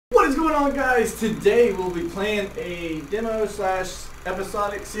going on, guys? Today we'll be playing a demo slash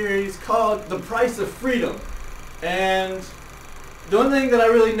episodic series called The Price of Freedom. And the only thing that I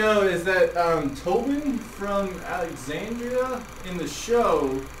really know is that Tobin from Alexandria in the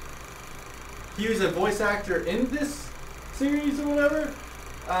show, he was a voice actor in this series or whatever.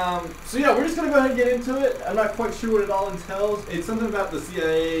 So yeah, we're just going to go ahead and get into it. I'm not quite sure what it all entails. It's something about the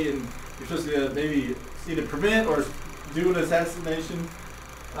CIA and you're supposed to maybe either prevent or do an assassination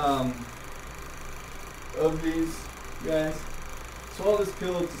of these guys. Swallow this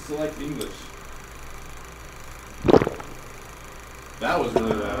pill to select English. That was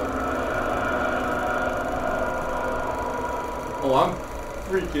really loud. Oh, I'm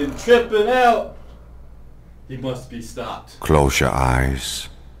freaking tripping out. He must be stopped. Close your eyes.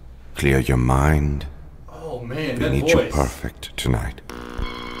 Clear your mind. Oh man, we that need voice. you perfect tonight.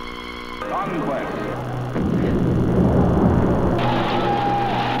 Conquest.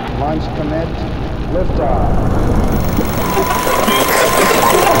 Launch commit. Liftoff.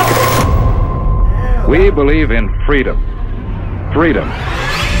 We believe in freedom. Freedom,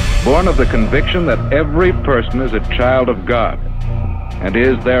 born of the conviction that every person is a child of God and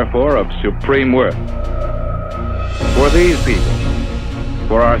is therefore of supreme worth. For these people,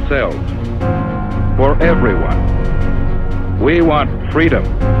 for ourselves, for everyone, we want freedom.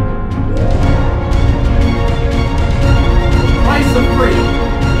 Price of freedom.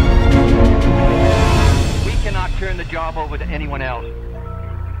 We cannot turn the job over to anyone else.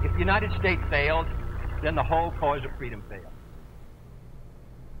 If the United States failed, then the whole cause of freedom failed.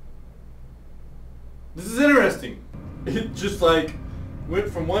 This is interesting. It just like went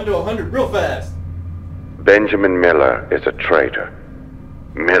from 1 to 100 real fast. Benjamin Miller is a traitor.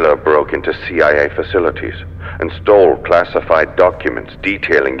 Miller broke into CIA facilities and stole classified documents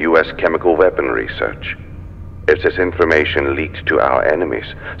detailing U.S. chemical weapon research. If this information leaked to our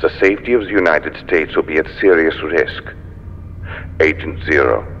enemies, the safety of the United States will be at serious risk. Agent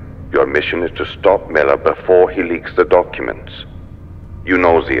Zero, your mission is to stop Miller before he leaks the documents. You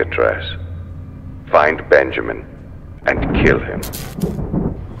know the address. Find Benjamin and kill him.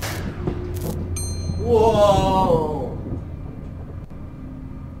 Whoa!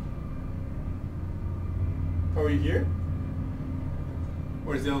 Are we here?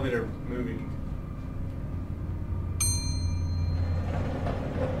 Or is the elevator moving?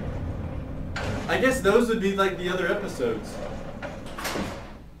 I guess those would be like the other episodes.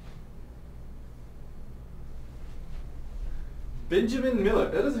 Benjamin Miller.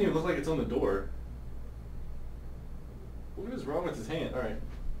 That doesn't even look like it's on the door. What is wrong with his hand? Alright.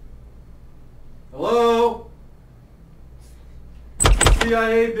 Hello?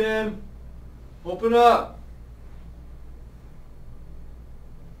 CIA, Ben. Open up.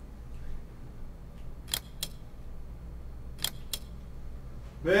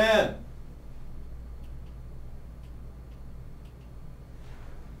 Ben.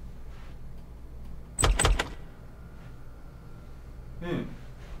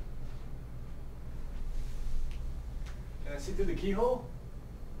 Can I see through the keyhole?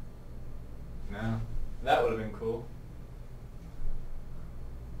 No. That would have been cool.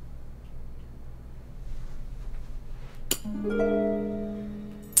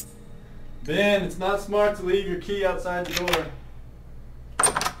 Ben, it's not smart to leave your key outside the door.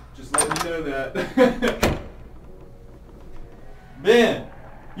 Just letting you know that. Ben,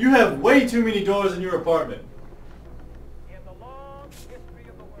 you have way too many doors in your apartment. In the long history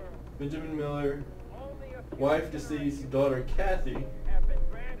of the world, Benjamin Miller, only a few wife deceased, daughter Kathy, have been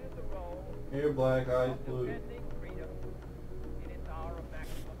granted the role hair black, eyes blue. defending freedom in its hour of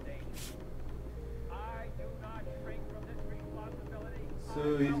maximum danger. I do not shrink from this responsibility.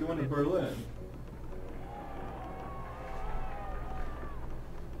 So he's going to Berlin.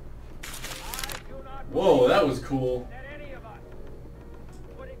 I do not Whoa, that was cool. that any of us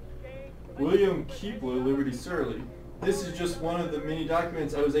would exchange William Keebler, Liberty Surly. This is just one of the many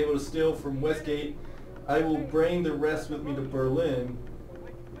documents I was able to steal from Westgate. I will bring the rest with me to Berlin.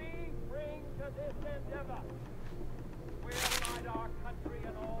 which we bring to this endeavor. We'll find our country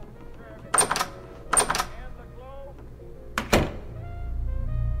and all who serve it, and the globe.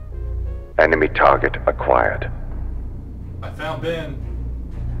 Enemy target acquired. I found Ben.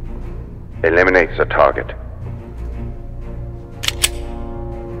 Eliminate the target.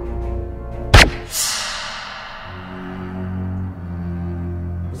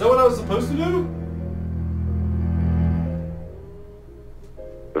 Is that what I was supposed to do?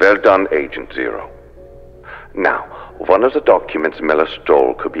 Well done, Agent Zero. Now, one of the documents Miller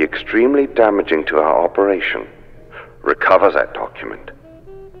stole could be extremely damaging to our operation. Recover that document.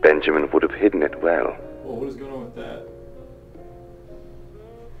 Benjamin would have hidden it well. Whoa, what is going on with that?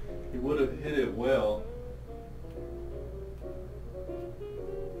 He would have hit it well.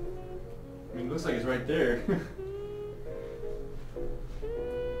 I mean, it looks like it's right there.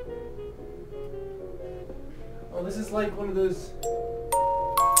 Oh, this is like one of those...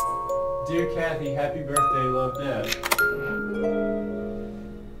 Dear Kathy, happy birthday, love, Dad.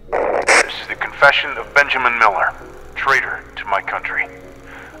 This is the confession of Benjamin Miller, traitor to my country.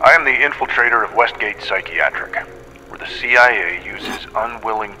 I am the infiltrator of Westgate Psychiatric, where the CIA uses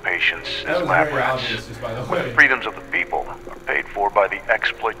unwilling patients as lab rats. Obvious, just by the Where the way. freedoms of the people are paid for by the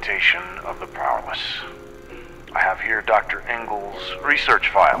exploitation of the powerless. I have here Dr. Engel's research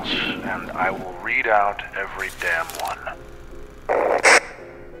files, and I will read out every damn one.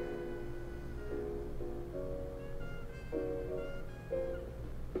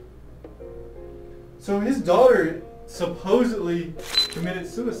 So his daughter supposedly committed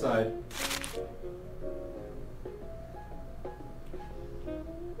suicide.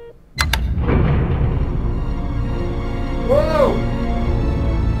 Whoa!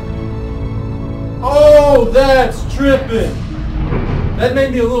 Oh, that's tripping! That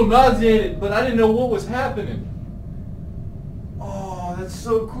made me a little nauseated, but I didn't know what was happening. Oh, that's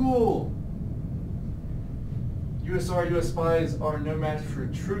so cool. USR, US spies are no match for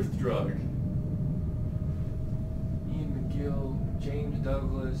truth drug. Ian McGill, James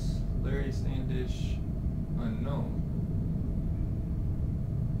Douglas, Larry Standish, unknown.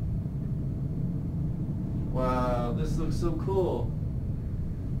 Wow, this looks so cool.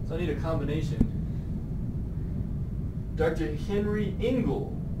 So I need a combination. Dr. Henry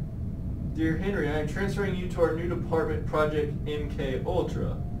Engel. Dear Henry, I am transferring you to our new department, Project MK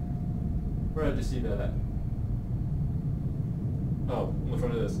Ultra. Where did I just see that at? Oh, in the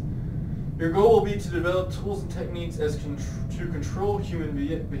front of this. Your goal will be to develop tools and techniques as to control human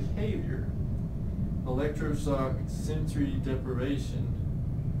behavior. Electroshock sensory deprivation.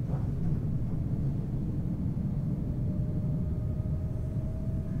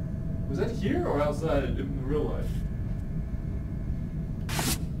 Was that here or outside in real life?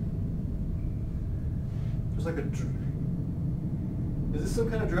 There's like a... Is this some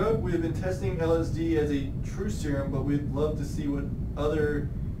kind of drug? We've been testing LSD as a true serum, but we'd love to see what other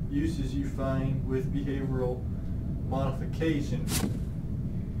uses you find with behavioral modification.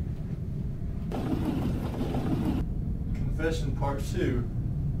 Confession Part 2.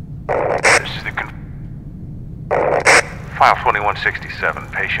 This is the File 2167.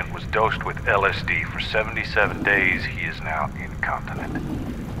 Patient was dosed with LSD for 77 days. He is now incontinent.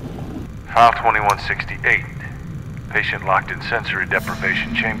 File 2168. Patient locked in sensory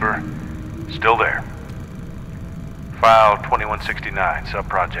deprivation chamber. Still there. File 2169.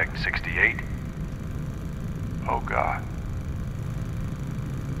 Subproject 68. Oh God.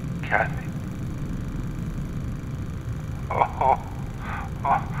 Kathy. Oh,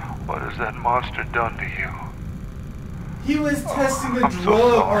 what has that monster done to you? He was testing a I'm so drug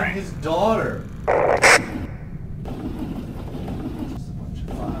on sorry. his daughter. Just a bunch of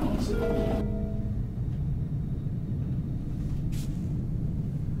files.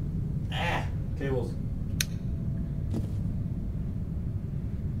 Cables.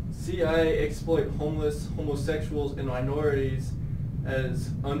 CIA exploit homeless, homosexuals, and minorities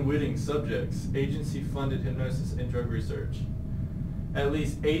as unwitting subjects. Agency-funded hypnosis and drug research. At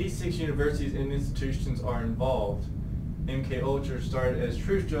least 86 universities and institutions are involved. MK Ultra started as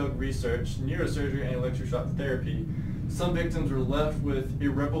truth drug research, neurosurgery, and electroshock therapy. Some victims were left with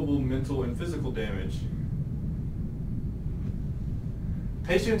irreparable mental and physical damage.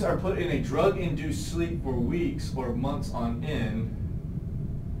 Patients are put in a drug-induced sleep for weeks or months on end.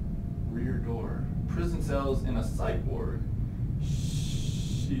 Rear door. Prison cells in a psych ward.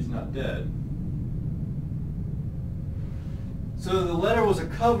 She's not dead. So the letter was a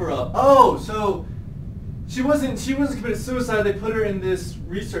cover-up. Oh, so she wasn't committed suicide. They put her in this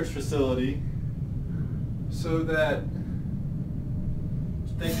research facility so that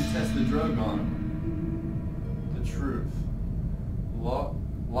they could test the drug on him. The truth.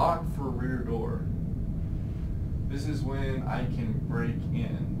 Lock for rear door. This is when I can break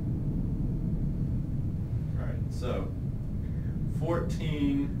in. Alright, so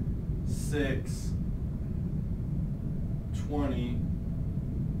 14, 6, 20,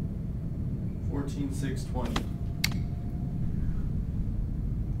 14, 6, 20.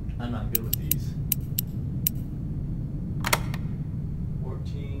 I'm not good with these.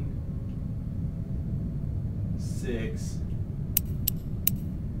 14, 6,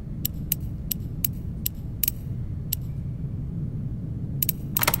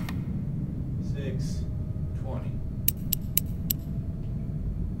 20.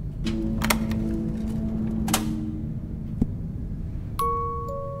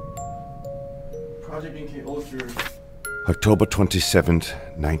 Project MK Ultra. October 27th,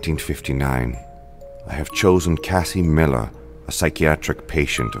 1959. I have chosen Cassie Miller, a psychiatric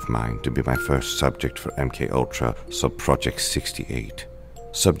patient of mine, to be my first subject for MK Ultra Sub-Project 68.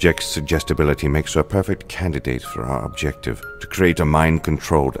 Subject's suggestibility makes her a perfect candidate for our objective, to create a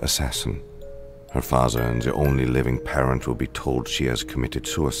mind-controlled assassin. Her father and the only living parent will be told she has committed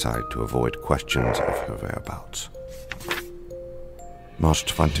suicide to avoid questions of her whereabouts. March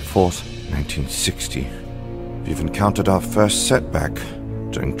 24th, 1960. We've encountered our first setback.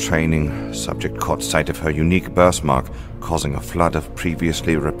 During training, subject caught sight of her unique birthmark, causing a flood of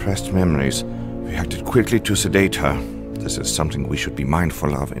previously repressed memories. We acted quickly to sedate her. This is something we should be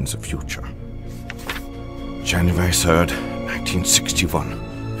mindful of in the future. January 3rd,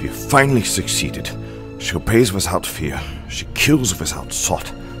 1961. We have finally succeeded. She obeys without fear. She kills without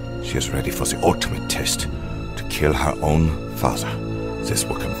thought. She is ready for the ultimate test, to kill her own father. This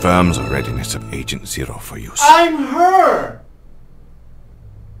will confirm the readiness of Agent Zero for use. I'm her!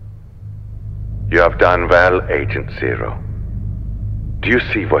 You have done well, Agent Zero. Do you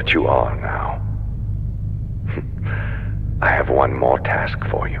see what you are now? I have one more task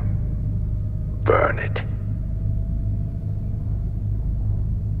for you. Burn it.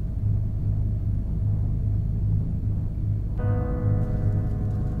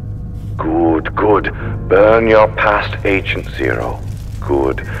 Good, good. Burn your past, Agent Zero.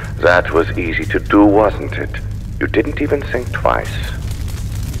 Good. That was easy to do, wasn't it? You didn't even think twice.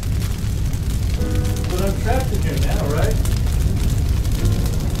 But I'm trapped in here now, right?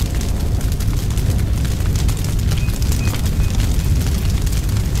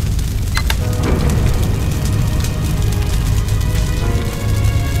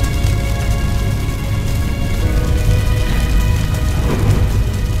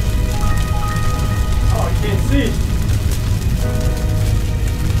 Oh, I can't see.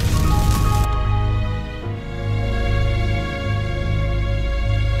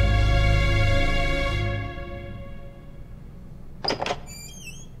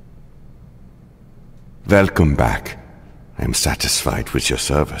 Welcome back. I am satisfied with your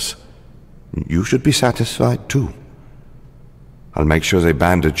service. You should be satisfied too. I'll make sure they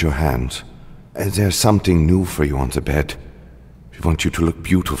bandage your hands. And there's something new for you on the bed. We want you to look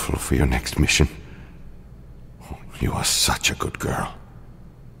beautiful for your next mission. Oh, you are such a good girl.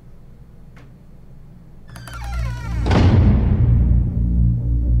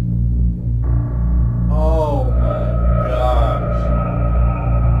 Oh my gosh.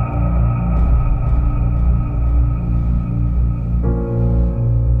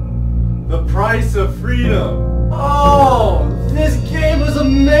 The price of freedom. Oh, this game is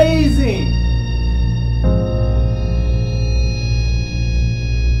amazing.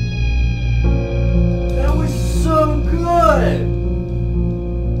 That was so good.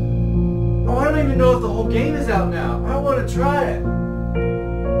 Oh, I don't even know if the whole game is out now. I want to try it.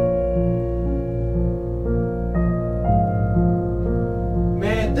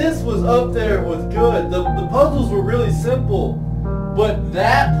 Man, this was up there with good. The puzzles were really simple. But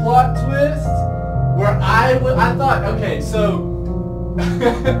that plot twist, where I thought, okay, so,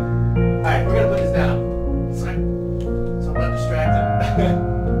 alright, we're gonna put this down, so I'm not distracted.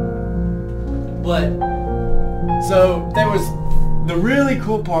 But, so, there was, the really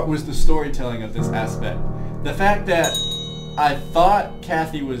cool part was the storytelling of this aspect. The fact that I thought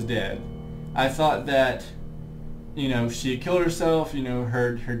Kathy was dead. I thought that, you know, she had killed herself, you know,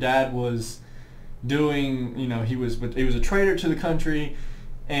 her dad was doing, you know, he was a traitor to the country,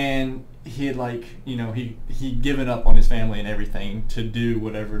 and he had, like, you know, he'd given up on his family and everything to do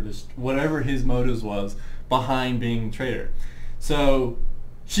whatever his motives was behind being a traitor. So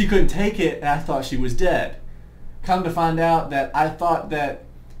she couldn't take it, and I thought she was dead. Come to find out that I thought that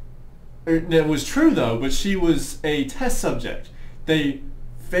was true though, but she was a test subject. They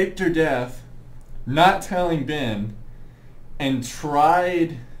faked her death, not telling Ben, and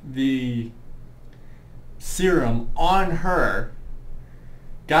tried the serum on her,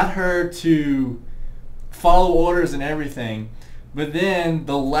 got her to follow orders and everything, but then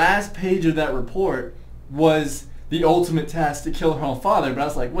the last page of that report was the ultimate task to kill her own father. But I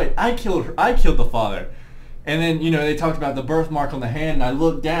was like, wait, I killed the father. And then, you know, they talked about the birthmark on the hand, and I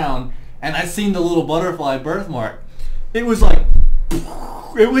looked down and I seen the little butterfly birthmark. It was like,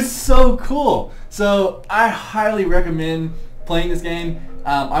 it was so cool. So I highly recommend playing this game.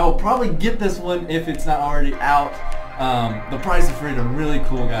 I will probably get this one if it's not already out. The Price of Freedom, really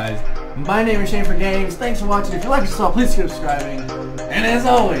cool, guys. My name is Shane for Games. Thanks for watching. If you like this stuff, please keep subscribing. And as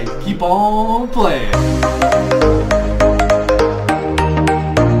always, keep on playing.